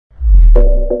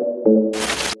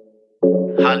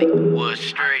Hollywood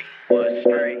Street.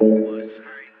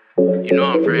 You know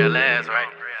I'm FILMZ, right?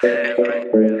 Yeah.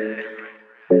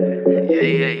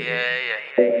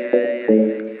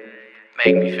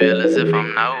 Make me feel as if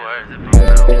I'm not worth it.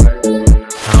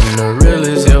 I'm the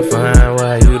realest, you'll find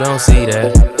why you don't see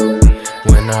that.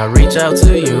 When I reach out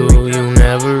to you, you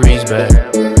never reach back.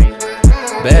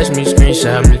 Bash me,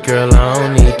 screenshot me, girl, I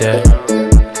don't need that.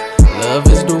 Love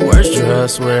is the worst drug, I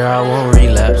swear I won't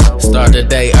relapse. Start the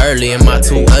day early, am I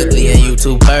too ugly and you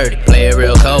too purty? Play it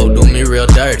real cold, do me real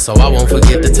dirty, so I won't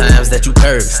forget the times that you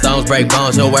curved. Stones break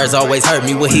bones, your words always hurt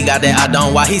me. What he got that I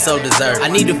don't, why he so deserved? I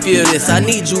need to feel this, I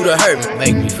need you to hurt me.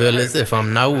 Make me feel as if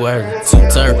I'm not worthy. Too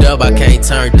turned up, I can't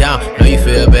turn down. Know you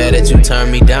feel bad that you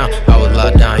turned me down. I was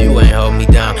locked down, you ain't hold me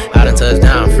down. I done touched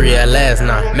down, free at last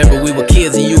now. Remember we were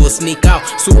kids and you would sneak out.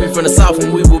 Swooping from the south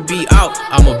when we would be out.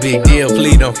 I'm a big deal,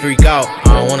 please don't freak out.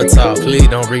 I don't wanna talk, please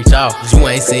don't reach out. You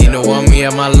ain't seen no one me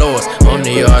at my lowest. On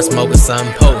the yard smoking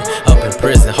something potent. Up in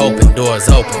prison, hoping doors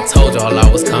open. Told y'all I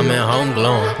was coming home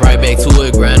glowing. Right back to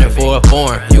it, grinding for a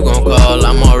foreign. You gon' call,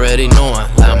 I'm already knowing.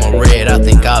 I'm a red, I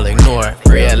think I'll ignore it.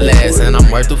 Free at last and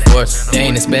I'm worth the force. They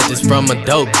ain't expect this from a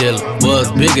dope dealer.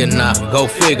 Buzz bigger now, go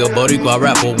figure. Boricua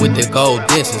rapper with the gold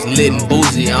dishes. Lit and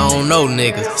bougie, I don't know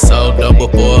niggas. Sold double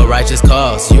for a righteous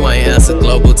cause. You ain't answer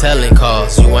global telling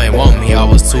calls. You ain't want me, I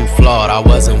was too flawed. I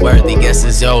wasn't worthy, guess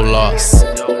it's your loss.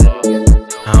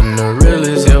 I'm the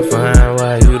realest, you'll find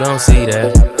why you don't see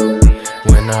that.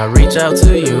 When I reach out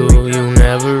to you, you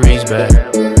never reach back.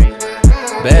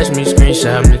 Bash me,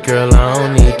 screenshot me, girl, I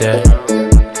don't need that.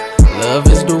 Love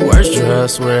is the worst drug, I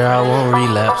swear I won't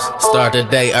relapse. Start the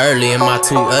day early, am I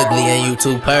too ugly and you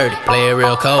too purty? Play it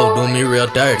real cold, do me real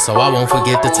dirty, so I won't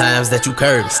forget the times that you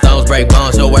curved. Stones break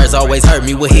bones, your words always hurt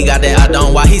me. What he got that I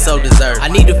don't, why he so deserved? I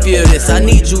need to feel this, I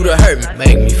need you to hurt me.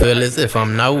 Make me feel as if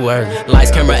I'm not worthy. Lights,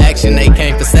 camera, action, they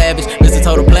came for savage. Mr.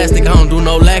 Total Plastic, I don't do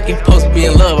no lacking. Supposed to be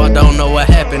in love, I don't know what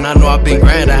happened. I know I've been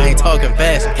grinding, I ain't talking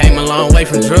fast. Came a long way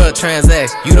from drug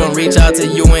transactions. You don't reach out to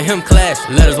you and him clash.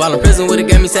 Letters while in prison would've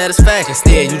gave me satisfaction.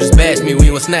 Instead, you just bashed me when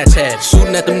you was Snapchat.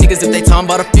 Shooting at them niggas if they talking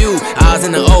about a few. Eyes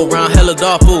in the old round, hella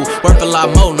dog food. Worth a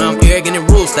lot more, now I'm arrogant and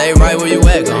rude. Stay right where you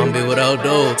at, gon' be with old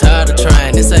dude. Tired of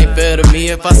trying, this ain't fair to me.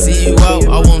 If I see you out,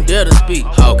 I won't dare to speak.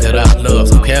 How could I love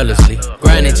so carelessly?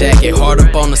 Grinding jacket, hard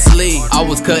up on the sleeve. I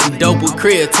was cutting dope with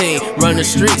creatine. Run the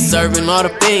streets, serving all the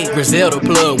fiends. Griselda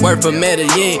plug, work for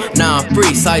Medellin. Now I'm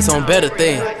free, sights on better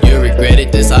things. You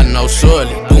regretted this, I know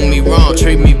surely. Do me wrong,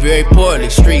 treat me very poorly.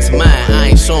 Streets mine, I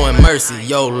ain't showing mercy.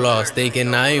 Yo lost,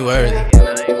 thinking I ain't worthy.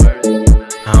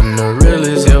 I'm the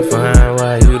realest, you'll find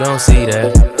why you don't see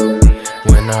that.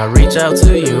 When I reach out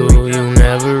to you, you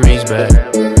never reach back.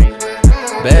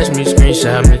 Bash me,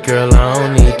 screenshot me, girl, I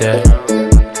don't need that.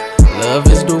 Love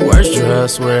is the worst drug, I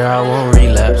swear I won't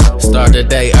relapse. Start the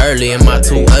day early, am I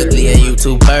too ugly and you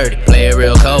too purty? Play it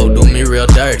real cold, do me real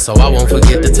dirty, so I won't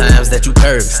forget the times that you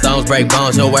curved. Stones break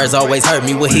bones, your words always hurt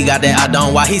me. What he got that I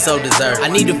don't, why he so deserved? I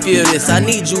need to feel this, I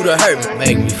need you to hurt me.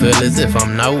 Make me feel as if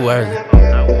I'm not worthy.